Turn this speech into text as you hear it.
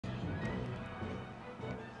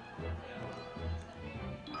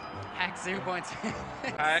Hack 0.6.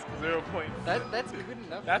 Hack 0.6. That's good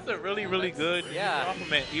enough. That's a really, really good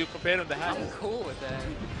compliment. You compared him to Hack. I'm cool with that.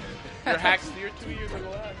 Your Hack steer 2 years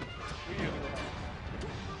ago. 3 years ago.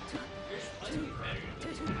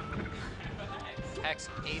 Hack's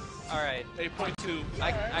 8. All right. 8.2.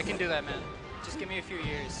 I can do that, man. Just give me a few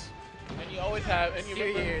years. And you always have, and you few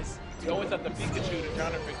years. You always have the Pikachu to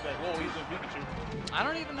counterpick like, whoa, he's a Pikachu. I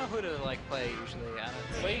don't even know who to like play usually.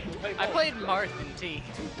 I played Marth and T.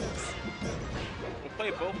 We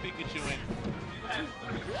played both Pikachu in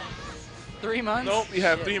 3 months? Nope, we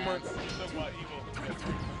have Shit, 3 man. months.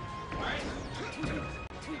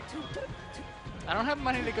 I don't have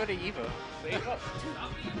money to go to Evo. Save up.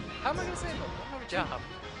 How am I gonna save up? I don't have a job.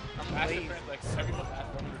 I'm Ask late. your friends, like, every month ask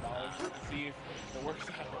 $100 to see if it works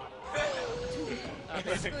out.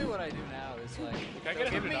 Basically what I do now is like, Can I they'll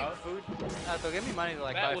get give me $100? food. They'll give me money to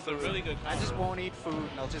like That buy was food. a really good I just combo. won't eat food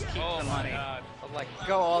and I'll just keep Oh the my money. God. I'll like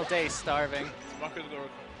go all day starving. Smuckers go.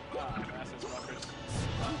 Massive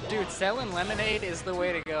Smuckers. Dude, selling lemonade is the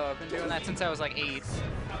way to go. I've been doing that since I was like 8.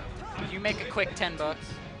 You make a quick 10 bucks.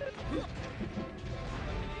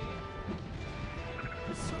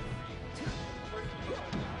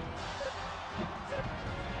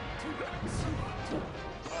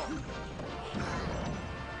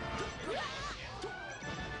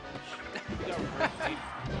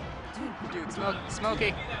 Dude,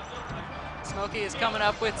 Smokey is coming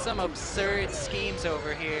up with some absurd schemes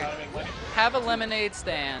over here. Have a lemonade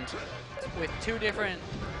stand with 2 different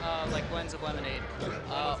like blends of lemonade.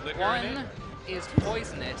 One is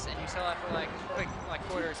poisonous, and you sell that for like quick like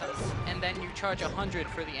quarter or something, and then you charge 100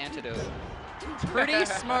 for the antidote. Pretty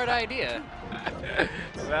smart idea.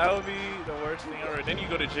 That would be the worst thing ever. Then you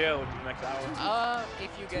go to jail in the next hour.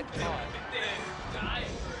 If you get caught.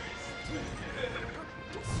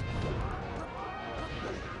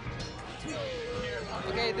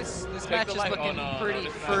 Okay, this match is looking pretty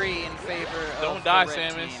free in favor of Don't die, the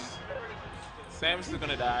red Samus. team. Samus is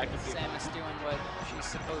gonna die. I can see. Samus doing what she's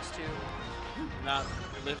supposed to. Not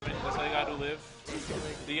living. That's how you gotta live.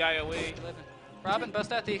 DIOA. Living. Robin,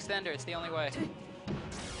 bust out the extender. It's the only way.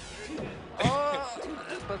 Oh,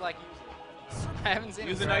 but like, I haven't seen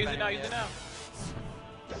Use him it now. grab Use it now. anyone Use it yet.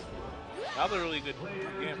 now. That was a really good game.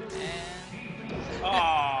 And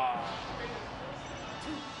Oh.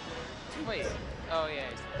 wait. Oh yeah.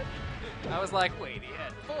 I was like, wait, he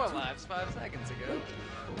had 4 lives 5 seconds ago.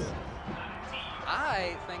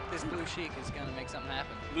 I think this Blue Sheik is gonna make something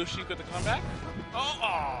happen. Blue Sheik with the comeback?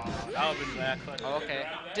 Oh, that would have been bad. Okay.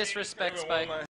 Disrespect Spike.